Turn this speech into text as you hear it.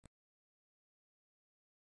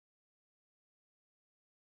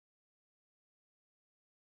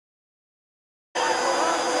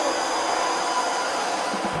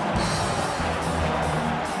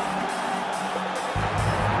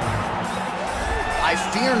I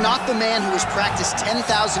fear not the man who has practiced 10,000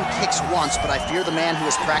 kicks once, but I fear the man who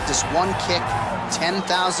has practiced one kick 10,000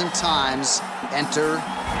 times. Enter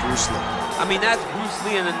Bruce Lee. I mean, that's Bruce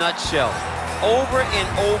Lee in a nutshell. Over and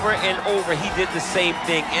over and over, he did the same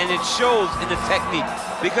thing, and it shows in the technique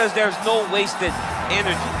because there's no wasted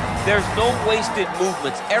energy. There's no wasted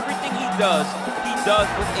movements. Everything he does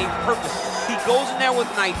with a purpose. He goes in there with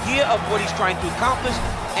an idea of what he's trying to accomplish,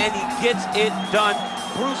 and he gets it done.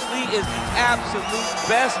 Bruce Lee is the absolute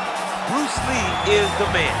best. Bruce Lee is the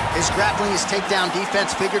man. His grappling, his takedown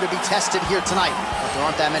defense figure to be tested here tonight, but there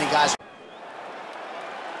aren't that many guys.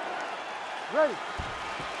 Ready.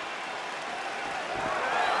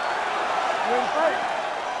 Ready, fight.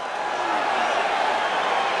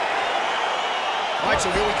 All right,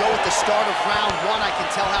 so here we go with the start of round one. I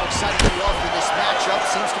can tell how excited you are for this matchup.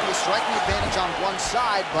 Seems to be a striking advantage on one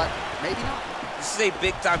side, but maybe not. This is a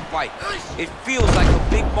big-time fight. It feels like a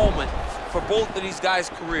big moment for both of these guys'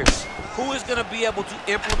 careers. Who is going to be able to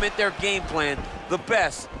implement their game plan the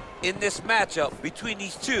best in this matchup between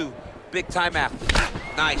these two big-time athletes?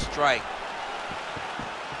 Nice strike.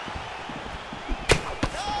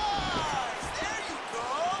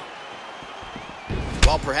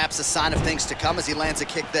 Well, perhaps a sign of things to come as he lands a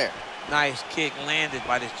kick there. Nice kick landed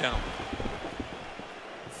by this gentleman.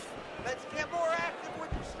 Let's get more active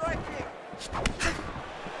with your striking. Hands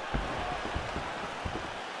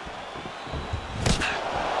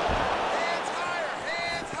higher,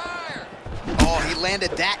 hands higher. Oh, he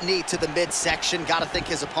landed that knee to the midsection. Got to think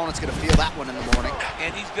his opponent's going to feel that one in the morning.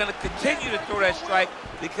 And he's going to continue to throw that strike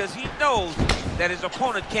because he knows that his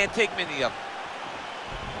opponent can't take many of them.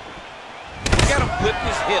 Got to whip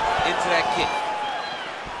his hip into that kick.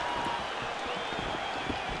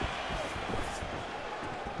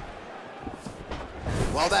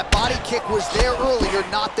 Well, that body kick was there earlier,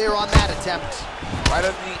 not there on that attempt. Right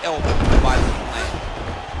under the elbow, the body land.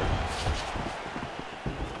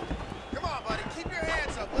 Come on, buddy, keep your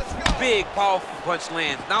hands up, let's go. Big, powerful punch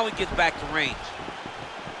lands. Now he gets back to range.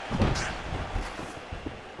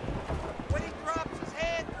 When he drops his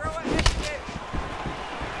hand, throw a head kick.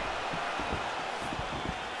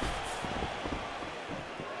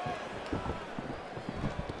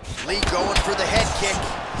 Lee going for the head kick.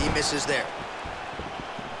 He misses there.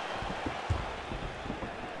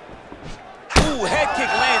 Ooh, head kick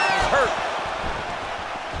lands, he's hurt.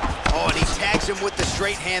 Oh, and he tags him with the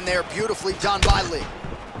straight hand there. Beautifully done by Lee.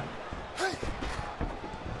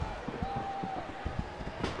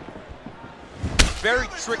 Very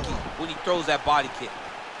tricky when he throws that body kick.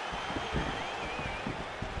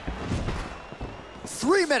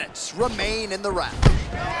 3 minutes remain in the round.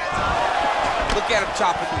 Look at him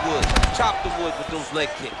chopping the wood. Chop the wood with those leg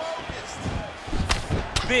kicks.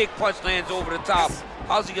 Big punch lands over the top.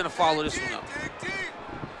 How's he gonna follow this one up?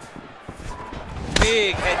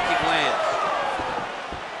 Big head kick lands.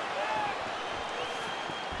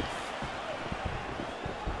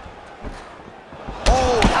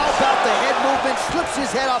 Oh, how about the head movement? Slips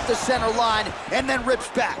his head off the center line and then rips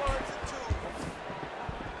back.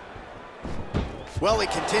 Well, he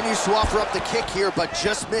continues to offer up the kick here, but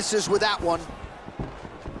just misses with that one.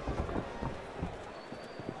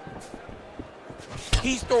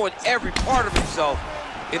 He's throwing every part of himself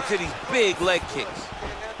into these big leg kicks.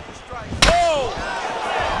 Oh!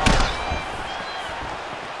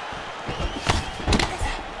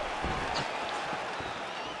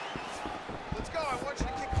 Let's go, I want you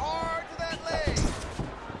to kick hard to that leg.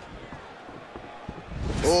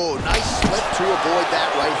 Oh, nice slip to avoid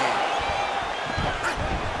that right hand.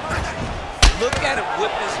 Look at him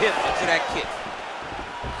whip his hip into that kick.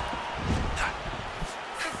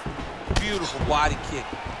 Beautiful body kick.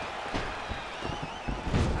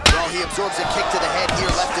 Well, he absorbs a kick to the head here,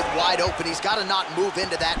 left it wide open. He's got to not move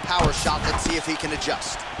into that power shot. Let's see if he can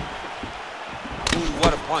adjust. Ooh,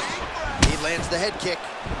 what a punch. He lands the head kick.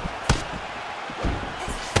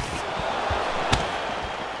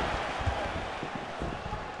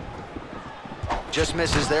 Just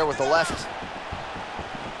misses there with the left.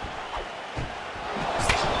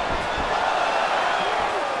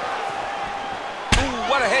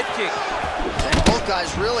 What a head kick. And both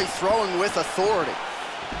guys really throwing with authority.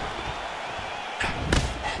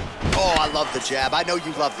 Oh, I love the jab. I know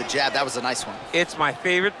you love the jab. That was a nice one. It's my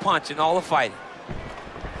favorite punch in all of fighting.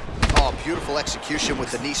 Oh, beautiful execution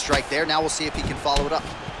with the knee strike there. Now we'll see if he can follow it up.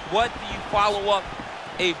 What do you follow up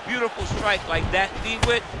a beautiful strike like that knee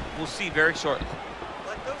with? We'll see very shortly.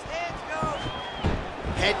 Let those hands go.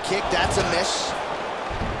 Head kick, that's a miss.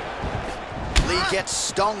 Lee gets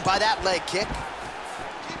stung by that leg kick.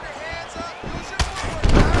 Keep your hands up. Use your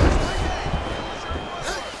footwork. Use your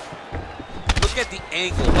footwork. Look at the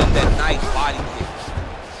angle of that nice body kick.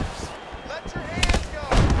 Let your hands go.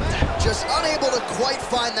 Just unable to quite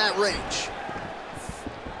find that range.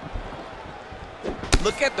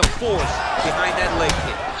 Look at the force behind that leg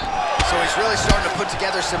kick. So he's really starting to put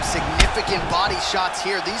together some significant body shots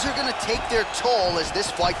here. These are going to take their toll as this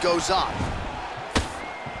fight goes on.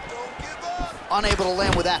 Don't give up. Unable to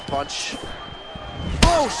land with that punch.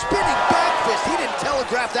 Oh, spinning back fist. He didn't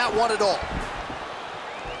telegraph that one at all.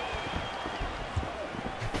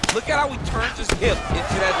 Look at how he turns his hip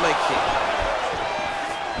into that leg kick.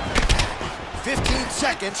 15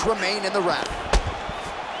 seconds remain in the round.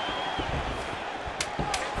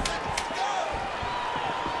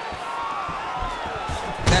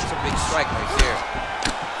 That's a big strike right there.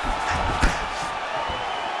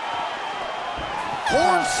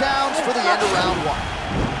 Horn sounds for the end of round one.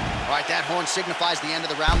 All right, that horn signifies the end of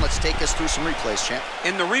the round. Let's take us through some replays, champ.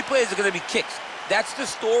 And the replays are going to be kicks. That's the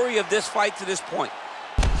story of this fight to this point.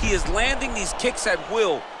 He is landing these kicks at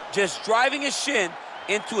will, just driving his shin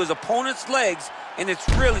into his opponent's legs, and it's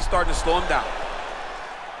really starting to slow him down.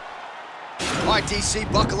 All right,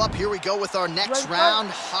 DC, buckle up. Here we go with our next round.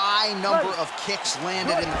 High number of kicks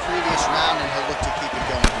landed in the previous round, and he'll look to keep it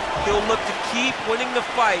going. He'll look to keep winning the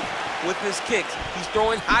fight with his kicks. He's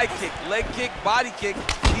throwing high kick, leg kick, body kick.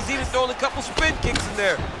 He's even throwing a couple spin kicks in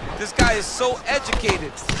there. This guy is so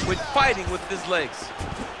educated with fighting with his legs.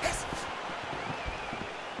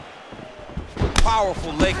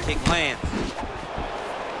 Powerful leg kick lands.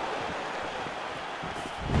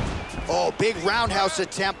 Oh, big roundhouse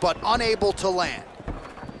attempt, but unable to land.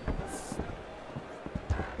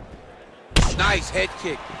 Nice head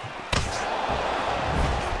kick.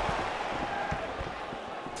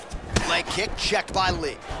 Leg kick checked by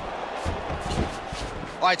Lí.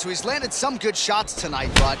 All right, so he's landed some good shots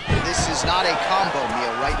tonight, but this is not a combo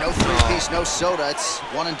meal, right? No three-piece, no soda. It's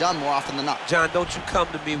one and done more often than not. John, don't you come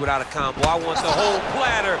to me without a combo. I want the whole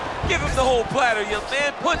platter. Give him the whole platter, young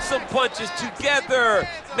man. Put some punches together.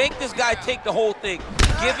 Make this guy take the whole thing.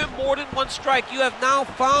 Give him more than one strike. You have now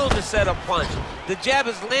found a setup punch. The jab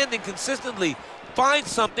is landing consistently. Find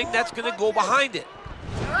something that's going to go behind it.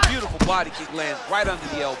 Beautiful body kick lands right under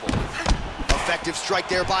the elbow. Effective strike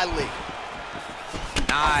there by Lí.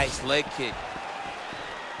 Nice leg kick.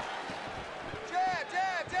 Jab,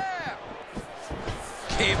 jab, jab.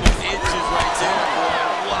 Came of inches right there, boy.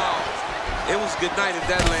 Wow. It was good night if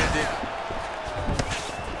that landed.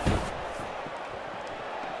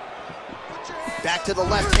 Back to the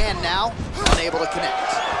left hand now. Unable to connect.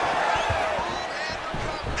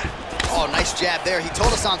 Oh, nice jab there. He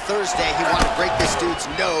told us on Thursday he wanted to break this dude's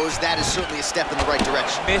nose. That is certainly a step in the right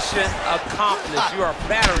direction. Mission accomplished. You are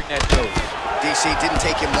battering that nose. DC, didn't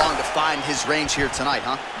take him long to find his range here tonight,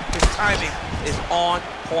 huh? His timing is on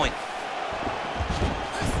point.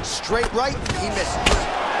 Straight right, he misses.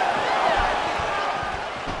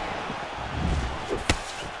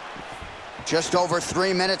 Just over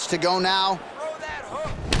 3 minutes to go now. Throw that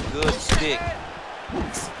hook. Good stick.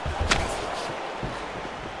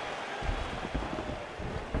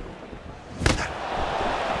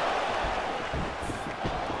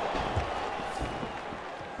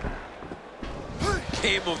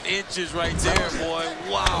 Game of inches right there, boy.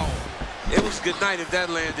 Wow. It was good night if that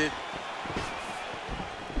landed.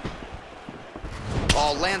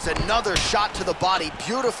 Oh, lands another shot to the body,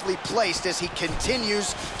 beautifully placed as he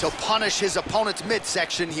continues to punish his opponent's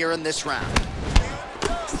midsection here in this round.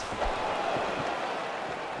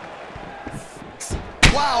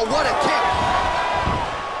 Wow, what a kick!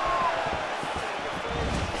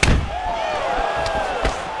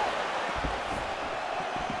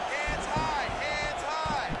 Hands high, hands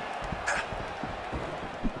high.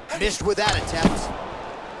 Missed with that attempt.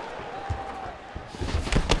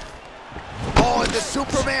 Oh, and the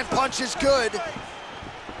Superman punch is good.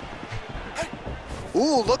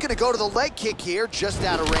 Ooh, looking to go to the leg kick here, just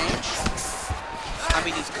out of range. I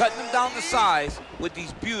mean, he's cutting them down to size with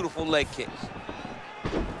these beautiful leg kicks.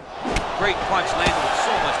 Great punch landed with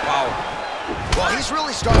so much power. Well, he's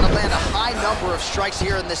really starting to land a high number of strikes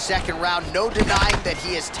here in the second round. No denying that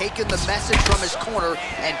he has taken the message from his corner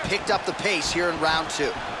and picked up the pace here in round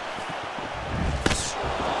two.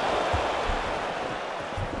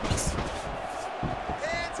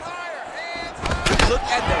 Hands higher, hands higher. Look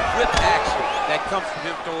at the whip action that comes from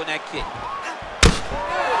him throwing that kick.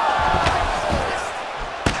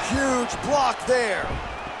 Huge block there.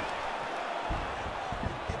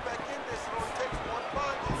 Get back in this, it only takes one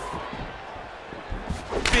punch.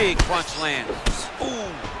 Big punch lands.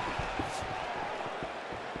 Ooh.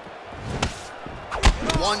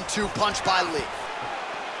 1-2 punch by Lí.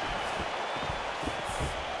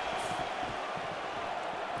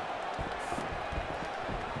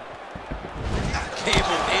 came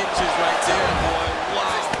in inches right there, boy.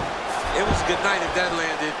 Wow. It was a good night if that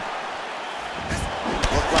landed.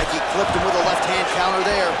 Looked like he clipped him with a left hand counter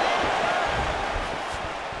there.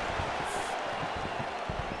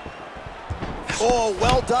 Oh,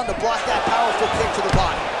 well done to block that powerful kick to the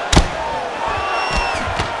body.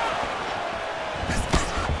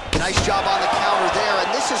 Nice job on the counter there,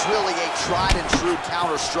 and this is really a tried and true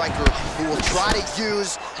counter striker who will try to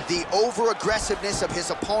use the over-aggressiveness of his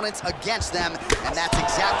opponents against them, and that's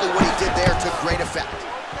exactly what he did there to great effect.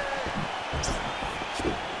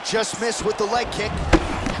 Just missed with the leg kick.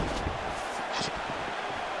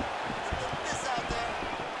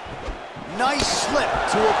 Nice slip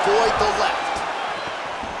to avoid the left.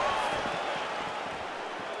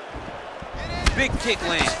 Big kick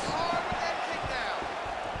lands.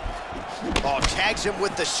 Oh, tags him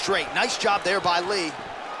with the straight. Nice job there by Lí.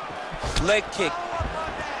 Leg kick.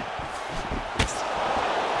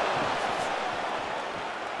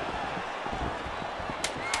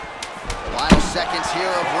 Final seconds here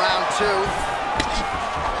of round 2.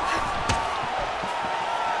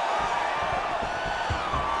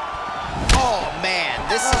 Oh, man,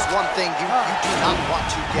 this is one thing you do not want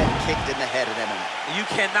to get kicked in the head at MMA. You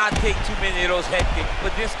cannot take too many of those head kicks,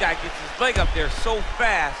 but this guy gets his leg up there so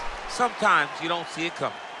fast, sometimes you don't see it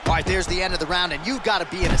coming. All right, there's the end of the round, and you've got to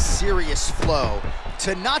be in a serious flow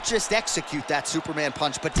to not just execute that Superman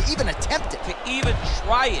punch, but to even attempt it. To even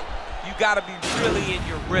try it, you got to be really in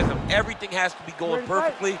your rhythm. Everything has to be going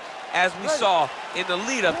perfectly, as we saw in the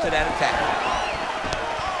lead up to that attack.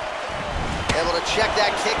 Able to check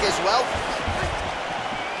that kick as well.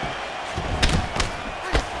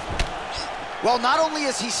 Well, not only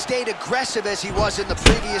has he stayed aggressive as he was in the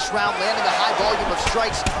previous round, landing a high volume of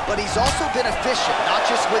strikes, but he's also been efficient, not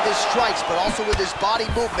just with his strikes, but also with his body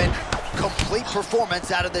movement. Complete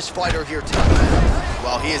performance out of this fighter here tonight.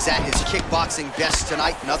 Well, he is at his kickboxing best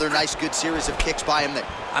tonight. Another nice, good series of kicks by him there.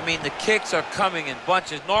 I mean, the kicks are coming in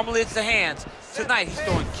bunches. Normally, it's the hands. Tonight, he's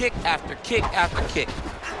throwing kick after kick after kick.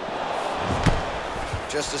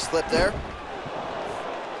 Just a slip there.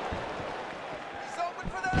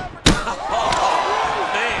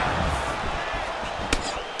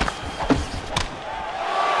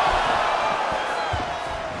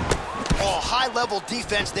 High-level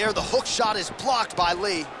defense there. The hook shot is blocked by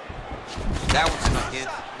Lí. That one snuck in.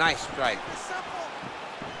 Nice strike.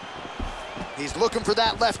 He's looking for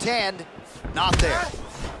that left hand. Not there.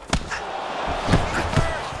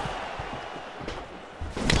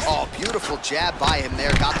 Oh, beautiful jab by him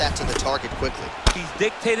there. Got that to the target quickly. He's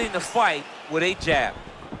dictating the fight with a jab.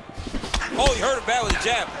 Oh, he hurt him bad with a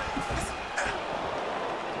jab.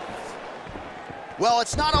 Well,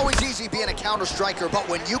 it's not always easy being a counter striker, but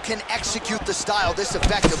when you can execute the style this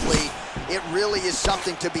effectively, it really is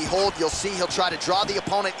something to behold. You'll see he'll try to draw the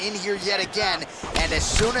opponent in here yet again, and as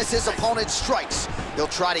soon as his opponent strikes, he'll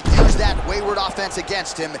try to use that wayward offense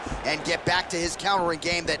against him and get back to his countering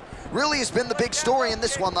game that really has been the big story in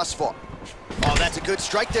this one thus far. Oh, that's a good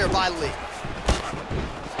strike there by Lí.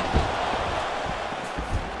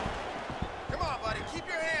 Come on, buddy, keep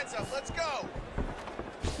your hands up, let's go.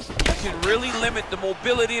 You can really limit the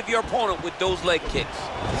mobility of your opponent with those leg kicks.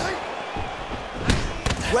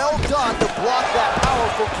 Well done to block that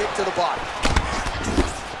powerful kick to the body.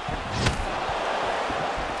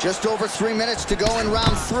 Just over 3 minutes to go in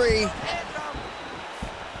round 3.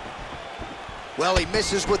 Well, he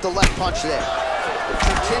misses with the left punch there.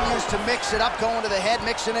 Continues to mix it up, going to the head,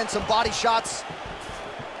 mixing in some body shots.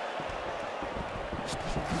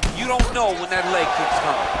 You don't know when that leg kick's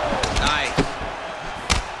coming. Nice.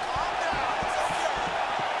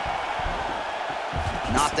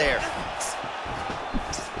 Not there.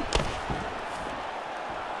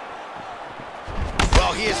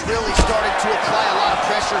 Well, he has really started to apply a lot of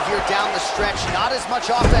pressure here down the stretch. Not as much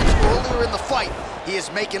offense earlier in the fight. He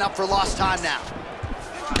is making up for lost time now.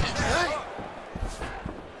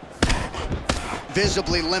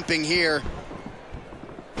 Visibly limping here.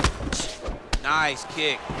 Nice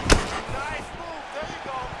kick. Nice move, there you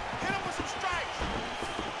go. Hit him with some strikes.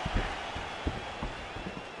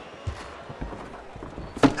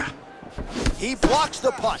 He blocks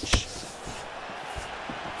the punch.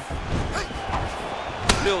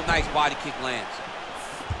 Real nice body kick lands.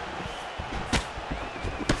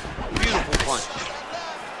 Beautiful punch.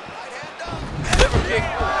 Liver kick.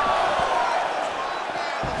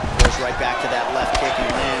 Goes right back to that left kick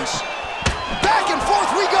and lands. Back and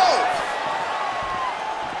forth we go!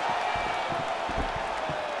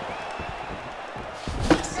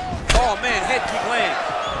 Oh man, head kick lands.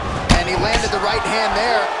 And he landed the right hand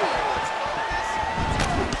there.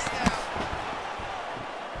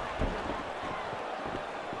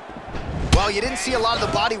 Well, Well, you didn't see a lot of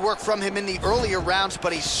the body work from him in the earlier rounds,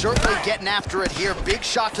 but he's certainly getting after it here. Big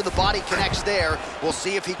shot to the body connects there. We'll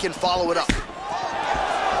see if he can follow it up.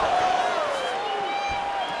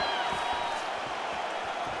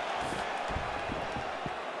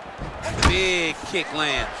 Big kick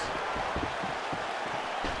lands.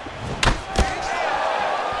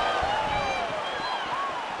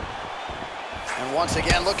 And once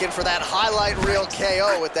again, looking for that highlight reel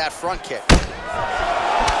KO with that front kick.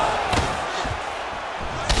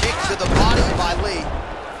 Kick to the body by Lí.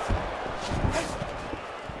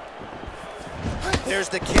 There's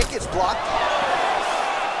the kick, it's blocked.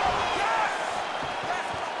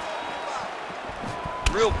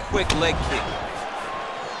 Real quick leg kick.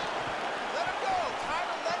 Let him go. Time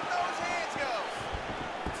to let those hands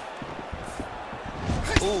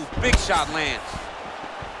go. Ooh, big shot lands.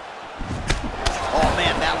 Oh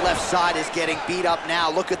man, that left side is getting beat up now.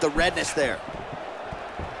 Look at the redness there.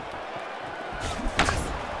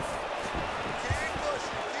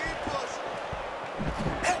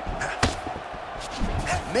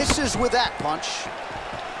 Misses with that punch.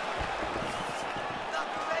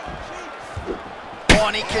 Oh,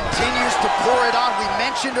 and he continues to pour it on. We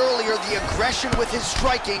mentioned earlier the aggression with his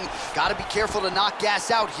striking. Got to be careful to not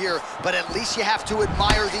gas out here, but at least you have to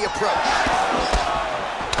admire the approach.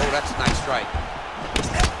 Oh, that's a nice strike.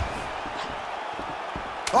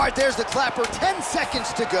 All right, there's the clapper. 10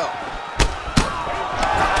 seconds to go. He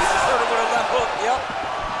just hurt him with a left hook, yep.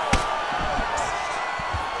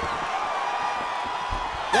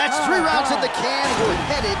 That's 3 rounds in the can. We're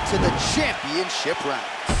headed to the championship rounds.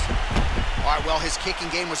 All right, well, his kicking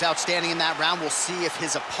game was outstanding in that round. We'll see if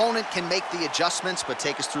his opponent can make the adjustments, but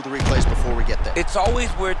take us through the replays before we get there. It's always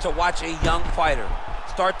weird to watch a young fighter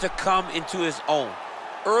start to come into his own.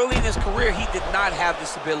 Early in his career, he did not have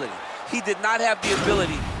this ability. He did not have the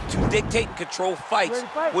ability to dictate and control fights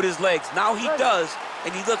with his legs. Now he does,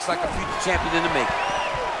 and he looks like a future champion in the making.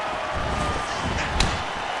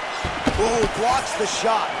 Ooh, blocks the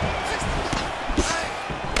shot.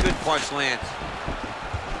 Good punch lands.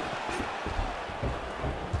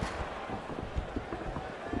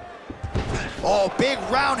 Oh, big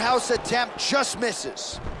roundhouse attempt, just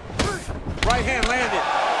misses. Right hand landed.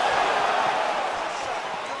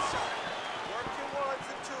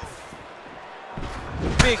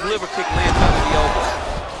 Big liver kick lands under the elbow.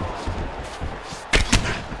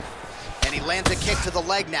 And he lands a kick to the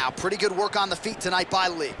leg now. Pretty good work on the feet tonight by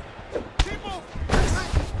Lí.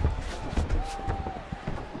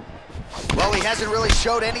 Well, he hasn't really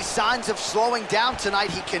showed any signs of slowing down tonight.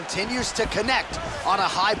 He continues to connect on a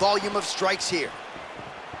high volume of strikes here.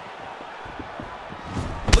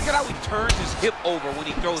 Look at how he turns his hip over when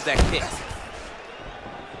he throws that kick.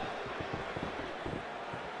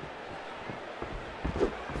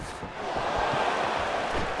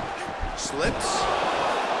 Slips.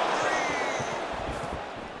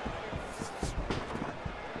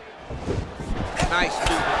 Nice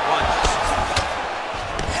movement punch.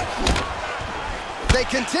 They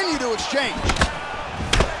continue to exchange.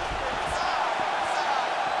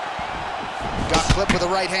 Got clipped with the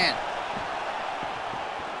right hand.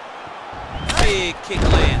 Big kick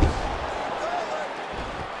lands.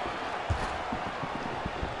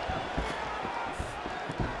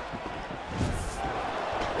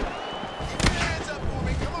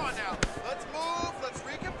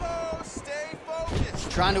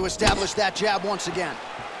 Trying to establish that jab once again.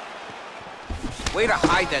 Way to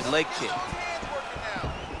hide that leg kick.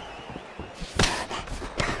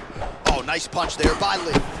 Oh, nice punch there by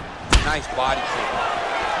Lí. Nice body kick.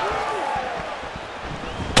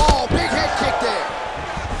 Oh, big head kick there.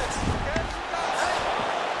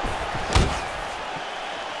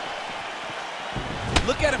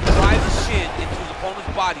 Look at him drive his shin into his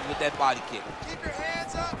opponent's body with that body kick. Keep your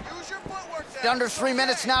hands up. Use your footwork. Under 3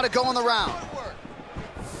 minutes now to go in the round.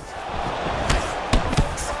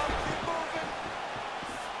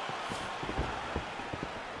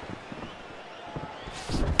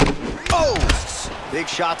 Oh! Big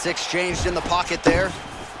shots exchanged in the pocket there.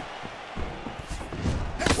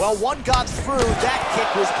 Well, one got through. That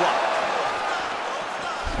kick was blocked.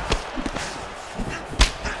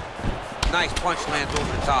 Nice punch lands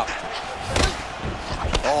over the top.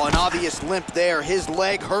 Oh, an obvious limp there. His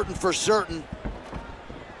leg hurting for certain.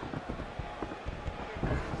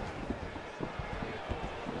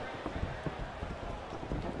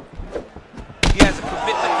 He has a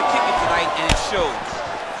commitment to kicking tonight, and it shows.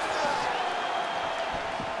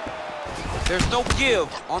 There's no give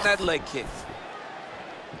on that leg kick.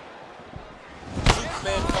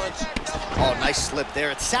 Superman punch. Oh, nice slip there.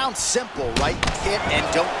 It sounds simple, right? Hit and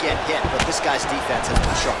don't get hit, but this guy's defense has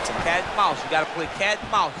been sharp tonight. Cat and mouse. You got to play cat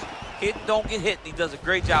and mouse. Hit and don't get hit. He does a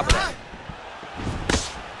great job of that.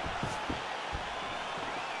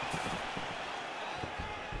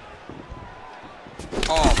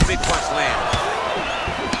 Oh, big punch land.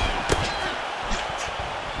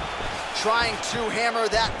 Trying to hammer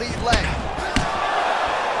that lead leg.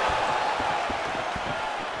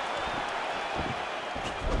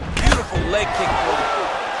 Beautiful leg kick.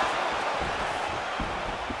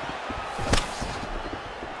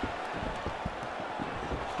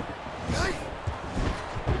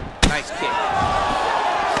 Nice kick.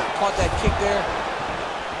 Caught that kick there.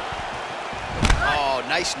 Oh,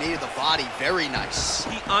 nice knee to the body, very nice.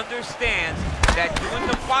 He understands that doing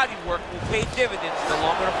the body work will pay dividends the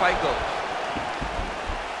longer the fight goes.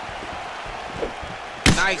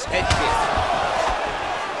 Nice head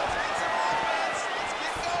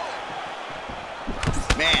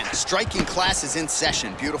kick. Man, striking class is in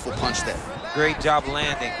session. Beautiful punch there. Great job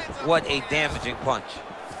landing. What a damaging punch.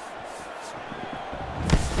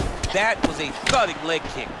 That was a thudding leg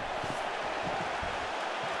kick.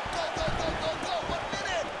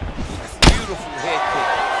 Beautiful head kick.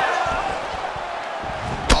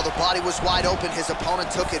 While the body was wide open, his opponent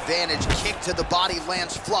took advantage. Kick to the body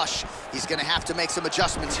lands flush. He's going to have to make some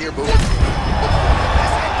adjustments here, Boo. Best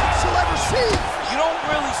head kick you'll ever see. You don't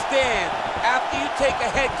really stand after you take a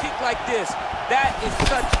head kick like this. That is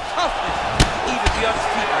such toughness to even be on his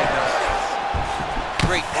feet right now.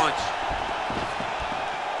 Great punch.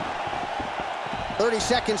 30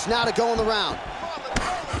 seconds now to go in the round. We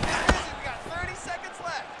got 30 seconds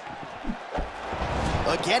left.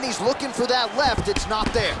 Again, he's looking for that left. It's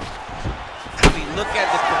not there. I mean, look at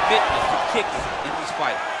the commitment to kicking in this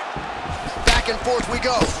fight. Back and forth we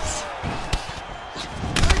go.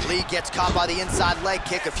 Lí gets caught by the inside leg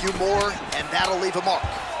kick. A few more, and that'll leave a mark.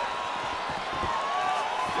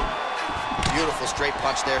 Beautiful straight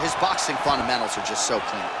punch there. His boxing fundamentals are just so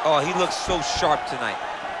clean. Oh, he looks so sharp tonight.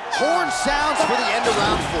 Horn sounds for the end of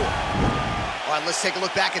round 4. All right, let's take a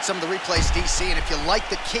look back at some of the replays, DC, and if you like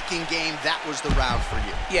the kicking game, that was the round for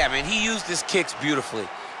you. Yeah, man, he used his kicks beautifully.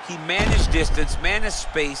 He managed distance, managed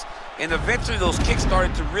space, and eventually those kicks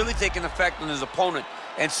started to really take an effect on his opponent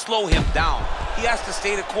and slow him down. He has to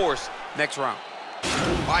stay the course next round.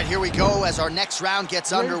 All right, here we go as our next round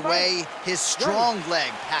gets underway. His strong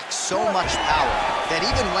leg packs so much power that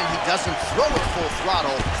even when he doesn't throw it full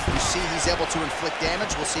throttle, you see he's able to inflict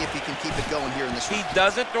damage. We'll see if he can keep it going here in this round. He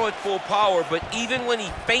doesn't throw it full power, but even when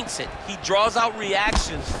he feints it, he draws out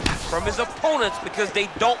reactions from his opponents because they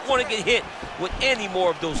don't want to get hit with any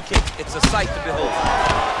more of those kicks. It's a sight to behold.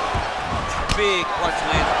 Big punch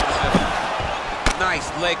lands in the middle. Nice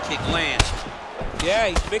leg kick lands. Yeah,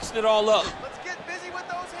 he's mixing it all up. Let's get busy with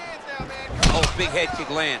those hands now, man. Oh, big head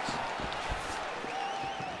kick lands.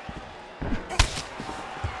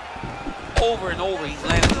 Over and over, he's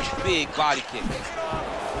landing a big body kick.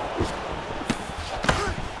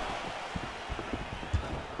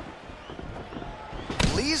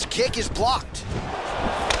 Lí's kick is blocked.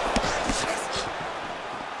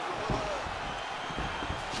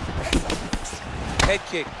 Head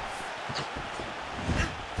kick.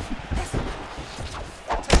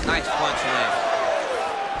 Nice punch land.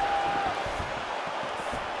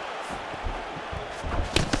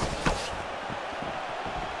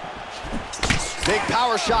 Big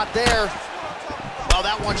power shot there. Well,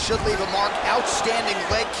 that one should leave a mark. Outstanding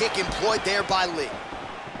leg kick employed there by Lí.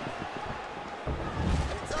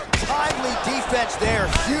 Timely defense there.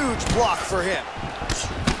 Huge block for him.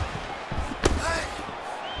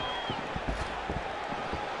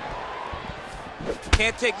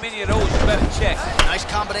 Can't take many of those, you better check. Nice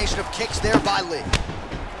combination of kicks there by Lí.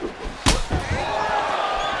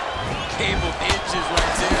 Game of inches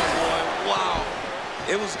right there, boy. Wow.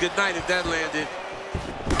 It was a good night if that landed.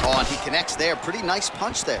 Oh, and he connects there. Pretty nice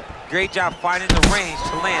punch there. Great job finding the range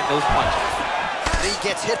to land those punches. Lí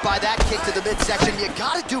gets hit by that kick to the midsection. You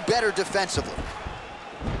gotta do better defensively.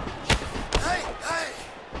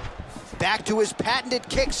 Back to his patented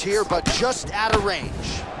kicks here, but just out of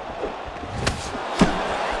range.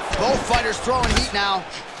 Both fighters throwing heat now.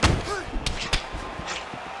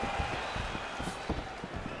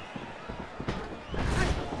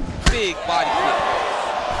 Big body kick.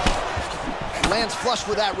 Lands flush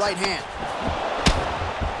with that right hand.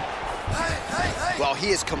 Well,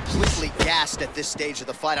 he is completely gassed at this stage of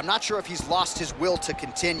the fight. I'm not sure if he's lost his will to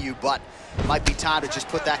continue, but it might be time to just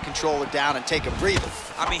put that controller down and take a breather.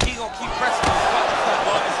 I mean, he gonna keep pressing those buttons as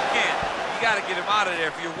long as he can. You gotta get him out of there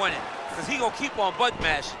if you're winning, because he gonna keep on button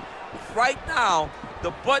mashing. Right now,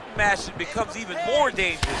 the button mashing becomes even more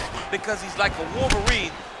dangerous because he's like a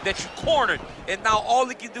Wolverine that you cornered, and now all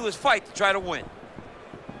he can do is fight to try to win.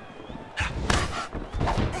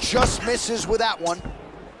 just misses with that one.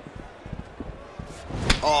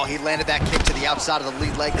 Oh, he landed that kick to the outside of the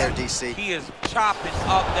lead leg there, DC. He is chopping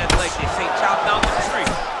up that leg. They say chop down the tree.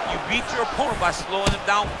 You beat your opponent by slowing him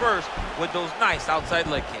down first with those nice outside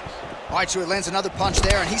leg kicks. All right, so he lands another punch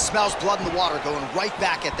there, and he smells blood in the water, going right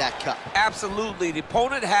back at that cut. Absolutely. The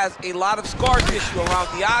opponent has a lot of scar tissue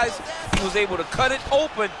around the eyes. He was able to cut it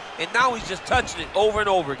open, and now he's just touching it over and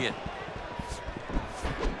over again.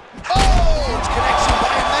 Oh, it's connection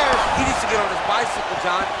by him there. He needs to get on his bicycle,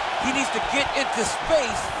 John. He needs to get into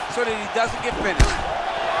space so that he doesn't get finished.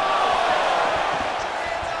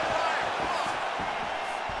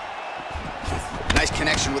 Nice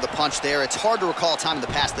connection with a punch there. It's hard to recall a time in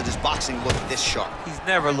the past that his boxing looked this sharp. He's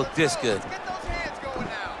never looked this good. Get those hands going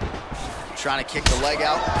now. Trying to kick the leg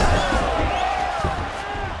out.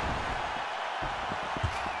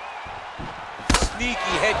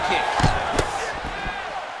 Sneaky head kick.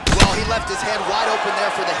 Well, he left his head wide open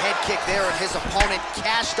there for the head kick there, and his opponent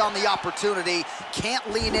cashed on the opportunity. Can't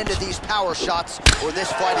lean into these power shots, or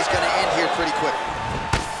this fight is going to end here pretty quick.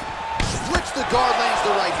 Flips the guard, lands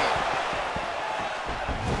the right hand.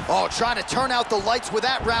 Oh, trying to turn out the lights with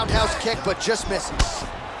that roundhouse kick, but just misses.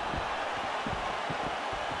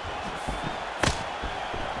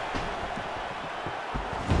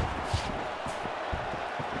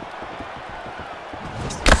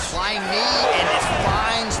 Flying knee, and it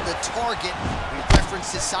finds the target. We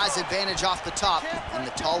referenced his size advantage off the top, and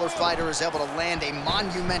the taller fighter is able to land a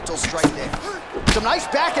monumental strike there. Some nice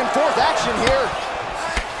back and forth action here.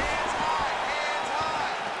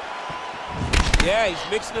 Yeah,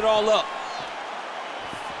 he's mixing it all up.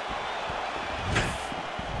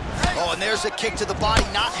 Oh, and there's a kick to the body,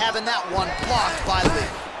 not having that one blocked by Lí.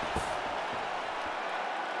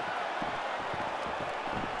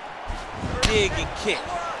 Digging kick.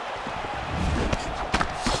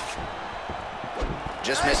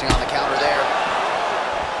 Just missing on the counter there.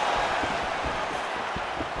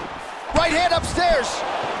 Right hand upstairs.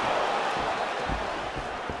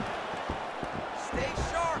 Stay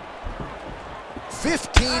sharp.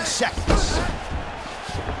 15 seconds.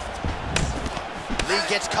 Lí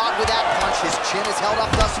gets caught with that punch. His chin is held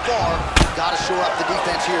up thus far. Got to shore up the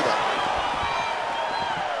defense here, though.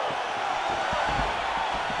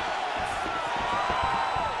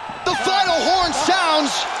 The final horn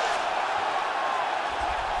sounds.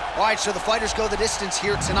 All right, so the fighters go the distance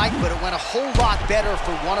here tonight, but it went a whole lot better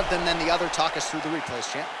for one of them than the other. Talk us through the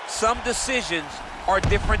replays, champ. Some decisions are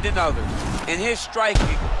different than others, and his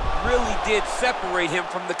striking really did separate him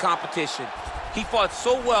from the competition. He fought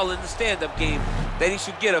so well in the stand-up game that he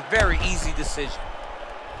should get a very easy decision.